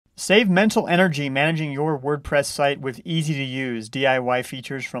Save mental energy managing your WordPress site with easy-to-use DIY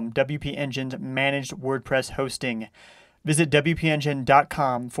features from WP Engine's managed WordPress hosting. Visit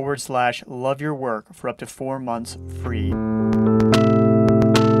wpengine.com/loveyourwork for up to 4 months free.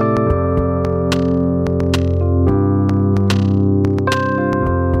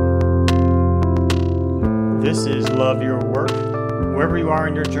 This is Love Your Work. Wherever you are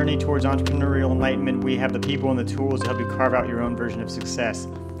in your journey towards entrepreneurial enlightenment, we have the people and the tools to help you carve out your own version of success.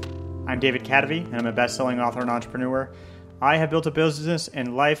 I'm David Cadavy, and I'm a best-selling author and entrepreneur. I have built a business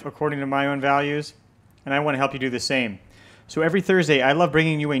and life according to my own values, and I want to help you do the same. So every Thursday, I love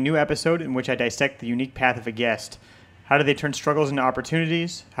bringing you a new episode in which I dissect the unique path of a guest. How do they turn struggles into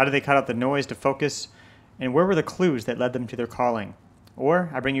opportunities? How do they cut out the noise to focus? And where were the clues that led them to their calling? Or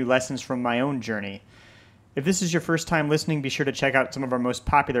I bring you lessons from my own journey. If this is your first time listening, be sure to check out some of our most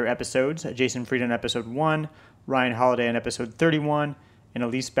popular episodes. Jason Fried on episode 1, Ryan Holiday on episode 31, and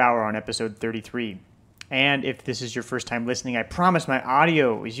Elise Bauer on episode 33. And if this is your first time listening, I promise my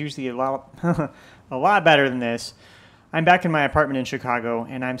audio is usually a lot better than this. I'm back in my apartment in Chicago,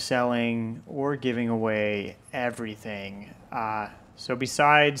 and I'm selling or giving away everything. So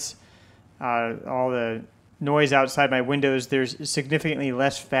besides all the noise outside my windows, there's significantly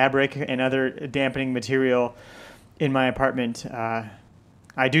less fabric and other dampening material in my apartment.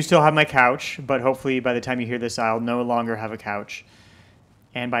 I do still have my couch, but hopefully by the time you hear this, I'll no longer have a couch.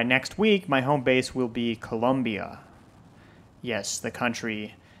 And by next week, my home base will be Colombia. Yes, the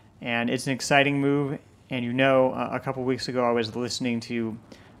country. And it's an exciting move. And you know, a couple weeks ago, I was listening to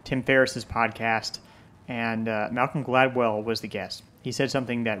Tim Ferriss's podcast, and Malcolm Gladwell was the guest. He said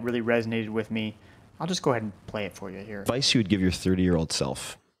something that really resonated with me. I'll just go ahead and play it for you here. Advice you would give your 30-year-old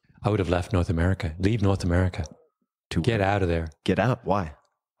self? I would have left North America. Leave North America. Get out of there. Get out? Why?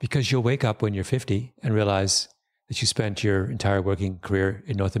 Because you'll wake up when you're 50 and realize that you spent your entire working career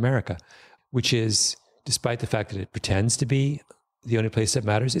in North America, which is, despite the fact that it pretends to be the only place that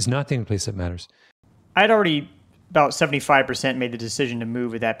matters, is not the only place that matters. I'd already about 75% made the decision to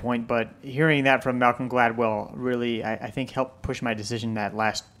move at that point, but hearing that from Malcolm Gladwell really, I think, helped push my decision that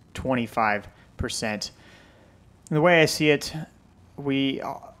last 25%. And the way I see it, we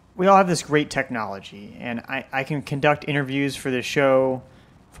all have this great technology, and I can conduct interviews for the show.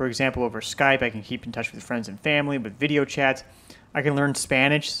 For example, over Skype, I can keep in touch with friends and family with video chats. I can learn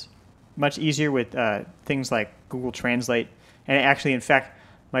Spanish much easier with things like Google Translate. And actually, in fact,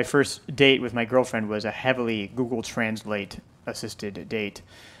 my first date with my girlfriend was a heavily Google Translate assisted date.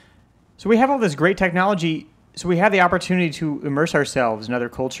 So we have all this great technology, so we have the opportunity to immerse ourselves in other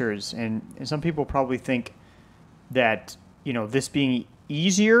cultures. And some people probably think that, you know, this being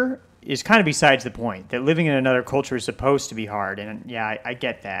easier is kind of besides the point, that living in another culture is supposed to be hard. And yeah, I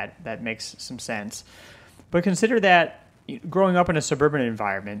get that. That makes some sense. But consider that growing up in a suburban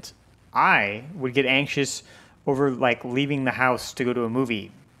environment, I would get anxious over like leaving the house to go to a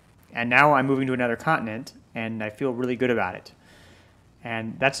movie. And now I'm moving to another continent, and I feel really good about it.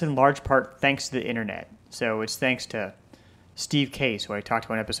 And that's in large part thanks to the internet. So it's thanks to Steve Case, who I talked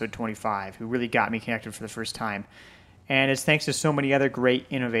to on episode 25, who really got me connected for the first time. And it's thanks to so many other great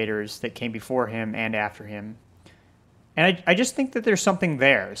innovators that came before him and after him. And I just think that there's something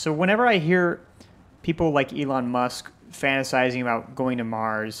there. So whenever I hear people like Elon Musk fantasizing about going to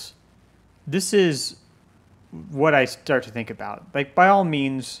Mars, this is what I start to think about. Like, by all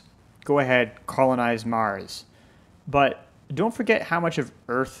means, go ahead, colonize Mars. But don't forget how much of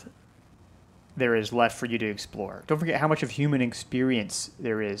Earth there is left for you to explore. Don't forget how much of human experience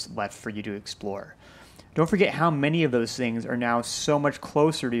there is left for you to explore. Don't forget how many of those things are now so much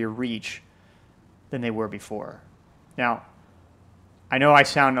closer to your reach than they were before. Now, I know I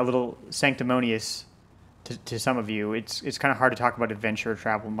sound a little sanctimonious to some of you. It's kind of hard to talk about adventure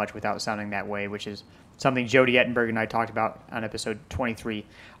travel much without sounding that way, which is something Jody Ettenberg and I talked about on episode 23.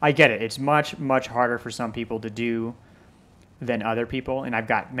 I get it. It's much, much harder for some people to do than other people, and I've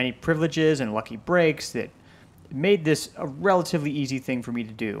got many privileges and lucky breaks that made this a relatively easy thing for me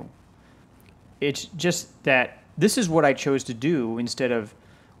to do. It's just that this is what I chose to do instead of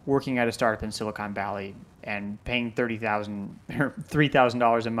working at a startup in Silicon Valley and paying $30,000 or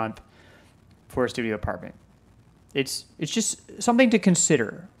 $3,000 a month for a studio apartment. It's just something to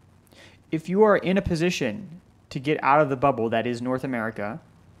consider. If you are in a position to get out of the bubble that is North America,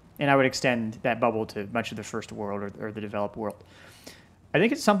 and I would extend that bubble to much of the first world or the developed world, I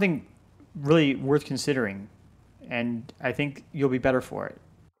think it's something really worth considering, and I think you'll be better for it.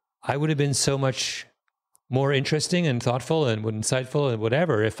 I would have been so much more interesting and thoughtful and insightful and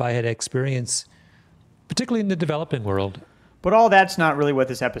whatever if I had experience, particularly in the developing world. But all that's not really what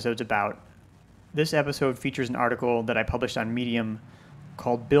this episode's about. This episode features an article that I published on Medium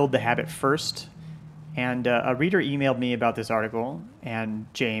called Build the Habit First. And a reader emailed me about this article, and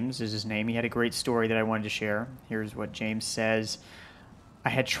James is his name. He had a great story that I wanted to share. Here's what James says. I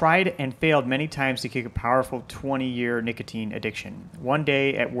had tried and failed many times to kick a powerful 20-year nicotine addiction. One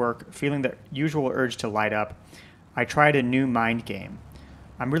day at work, feeling the usual urge to light up, I tried a new mind game.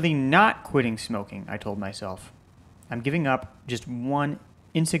 I'm really not quitting smoking, I told myself. I'm giving up just one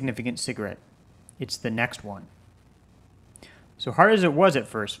insignificant cigarette. It's the next one. So hard as it was at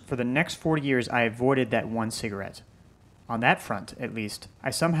first, for the next 40 years I avoided that one cigarette. On that front, at least,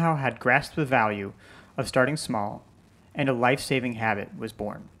 I somehow had grasped the value of starting small, and a life-saving habit was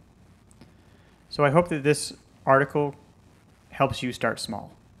born. So I hope that this article helps you start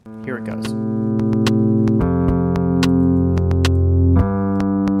small. Here it goes.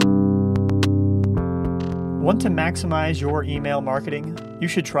 Want to maximize your email marketing? You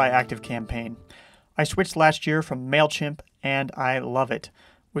should try ActiveCampaign. I switched last year from MailChimp, and I love it.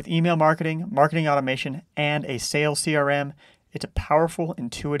 With email marketing, marketing automation, and a sales CRM, it's a powerful,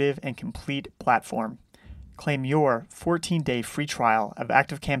 intuitive, and complete platform. Claim your 14-day free trial of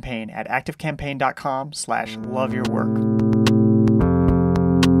ActiveCampaign at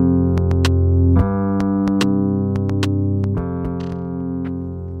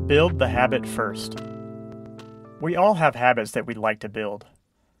activecampaign.com/loveyourwork. Build the habit first. We all have habits that we'd like to build.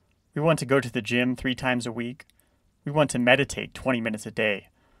 We want to go to the gym 3 times a week. We want to meditate 20 minutes a day.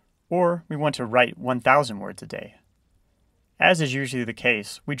 Or we want to write 1,000 words a day. As is usually the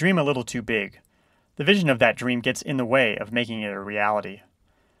case, we dream a little too big. The vision of that dream gets in the way of making it a reality.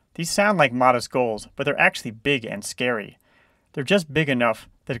 These sound like modest goals, but they're actually big and scary. They're just big enough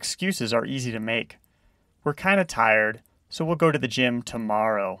that excuses are easy to make. We're kind of tired, so we'll go to the gym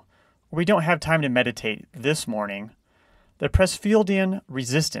tomorrow. Or we don't have time to meditate this morning. The Pressfieldian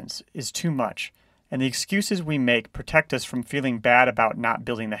resistance is too much, and the excuses we make protect us from feeling bad about not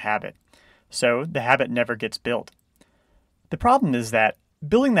building the habit. So the habit never gets built. The problem is that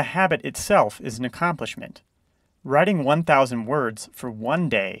building the habit itself is an accomplishment. Writing 1,000 words for one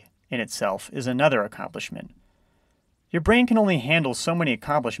day in itself is another accomplishment. Your brain can only handle so many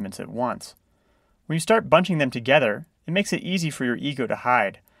accomplishments at once. When you start bunching them together, it makes it easy for your ego to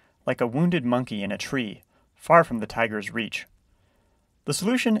hide, like a wounded monkey in a tree, far from the tiger's reach. The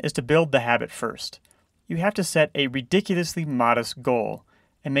solution is to build the habit first. You have to set a ridiculously modest goal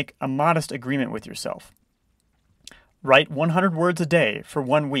and make a modest agreement with yourself. Write 100 words a day for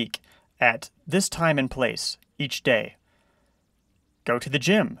 1 week at this time and place each day. Go to the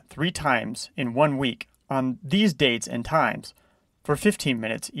gym 3 times in 1 week on these dates and times for 15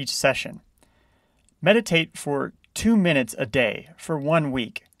 minutes each session. Meditate for 2 minutes a day for 1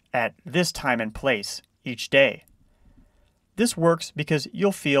 week at this time and place each day. This works because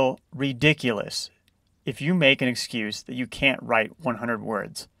you'll feel ridiculous if you make an excuse that you can't write 100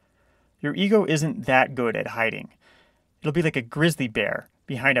 words. Your ego isn't that good at hiding. It'll be like a grizzly bear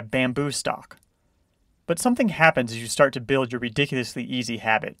behind a bamboo stalk. But something happens as you start to build your ridiculously easy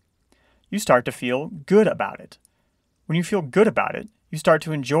habit. You start to feel good about it. When you feel good about it, you start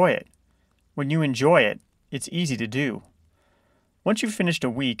to enjoy it. When you enjoy it, it's easy to do. Once you've finished a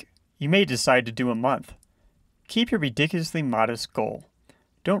week, you may decide to do a month. Keep your ridiculously modest goal.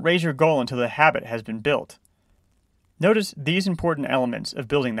 Don't raise your goal until the habit has been built. Notice these important elements of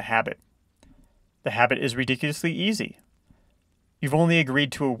building the habit. The habit is ridiculously easy. You've only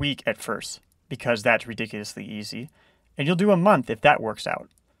agreed to a week at first, because that's ridiculously easy, and you'll do a month if that works out.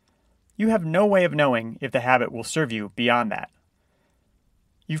 You have no way of knowing if the habit will serve you beyond that.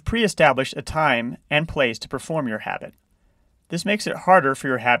 You've pre-established a time and place to perform your habit. This makes it harder for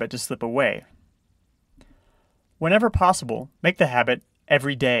your habit to slip away. Whenever possible, make the habit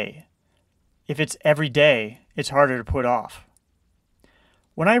every day. If it's every day, it's harder to put off.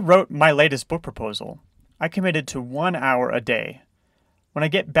 When I wrote my latest book proposal, I committed to 1 hour a day. When I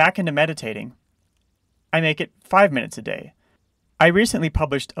get back into meditating, I make it 5 minutes a day. I recently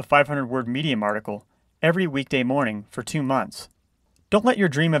published a 500-word Medium article every weekday morning for 2 months. Don't let your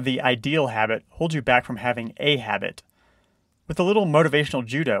dream of the ideal habit hold you back from having a habit. With a little motivational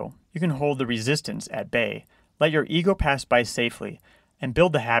judo, you can hold the resistance at bay, let your ego pass by safely, and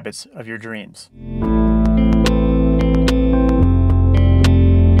build the habits of your dreams.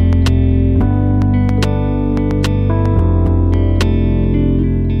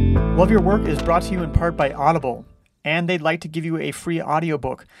 Love Your Work is brought to you in part by Audible, and they'd like to give you a free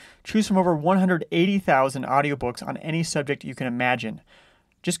audiobook. Choose from over 180,000 audiobooks on any subject you can imagine.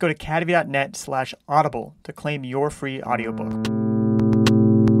 Just go to cadavy.net/audible to claim your free audiobook.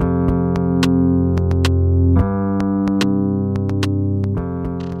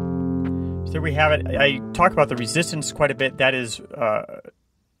 So there we have it. I talk about the resistance quite a bit. That is a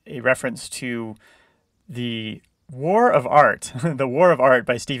reference to the War of Art, The War of Art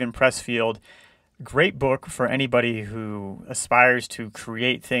by Stephen Pressfield. Great book for anybody who aspires to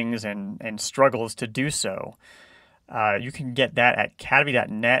create things and struggles to do so. You can get that at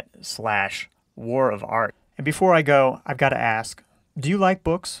cademy.net/War of Art. And before I go, I've got to ask, do you like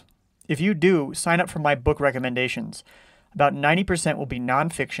books? If you do, sign up for my book recommendations. About 90% will be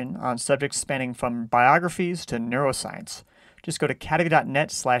nonfiction on subjects spanning from biographies to neuroscience. Just go to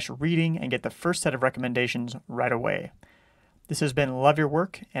cademy.net/reading and get the first set of recommendations right away. This has been Love Your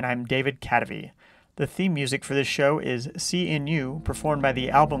Work, and I'm David Cademy. The theme music for this show is See in You, performed by the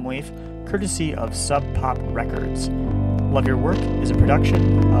Album Leaf, courtesy of Sub Pop Records. Love Your Work is a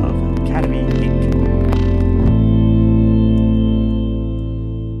production of Cademy Inc.